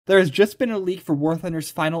There has just been a leak for Warthunder's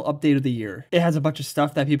final update of the year. It has a bunch of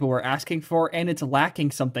stuff that people were asking for, and it's lacking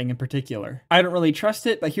something in particular. I don't really trust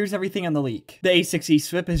it, but here's everything on the leak. The A6E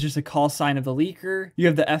SWIP is just a call sign of the leaker. You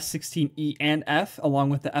have the F-16E and F, along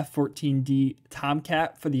with the F-14D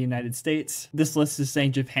Tomcat for the United States. This list is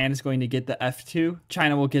saying Japan is going to get the F-2.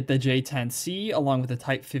 China will get the J-10C, along with the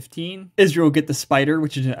Type 15. Israel will get the Spider,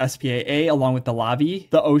 which is an SPAA, along with the Lavi.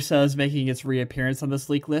 The OSA is making its reappearance on this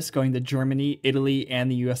leak list, going to Germany, Italy, and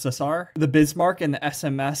the USSR. The Bismarck and the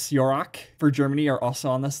SMS Yorok for Germany are also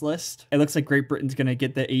on this list. It looks like Great Britain's going to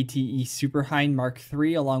get the ATE Superhind Mark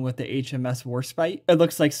III along with the HMS Warspite. It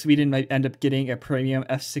looks like Sweden might end up getting a premium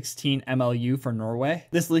F-16 MLU for Norway.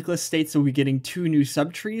 This leak list states we'll be getting 2 new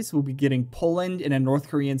subtrees. We'll be getting Poland and a North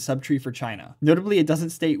Korean subtree for China. Notably, it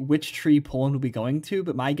doesn't state which tree Poland will be going to,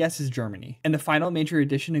 but my guess is Germany. And the final major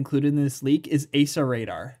addition included in this leak is ASA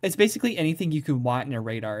radar. It's basically anything you could want in a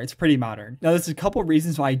radar. It's pretty modern. Now, there's a couple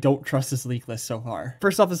reasons why I don't trust this leak list so far.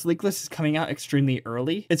 First off, this leak list is coming out extremely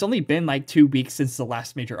early. It's only been like 2 weeks since the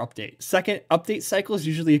last major update. Second, update cycles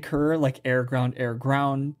usually occur like air,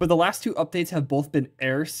 ground, but the last 2 updates have both been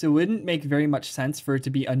air, so it wouldn't make very much sense for it to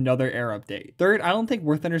be another air update. Third, I don't think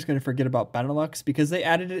Warthunder is going to forget about Benelux because they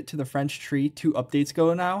added it to the French tree 2 updates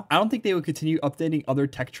ago now. I don't think they would continue updating other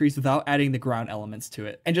tech trees without adding the ground elements to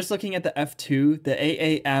it. And just looking at the F2, the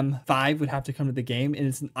AAM-5 would have to come to the game, and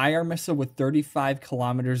it's an IR missile with 35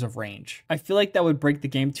 kilometers of range. I feel like that would break the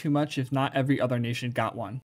game too much if not every other nation got one.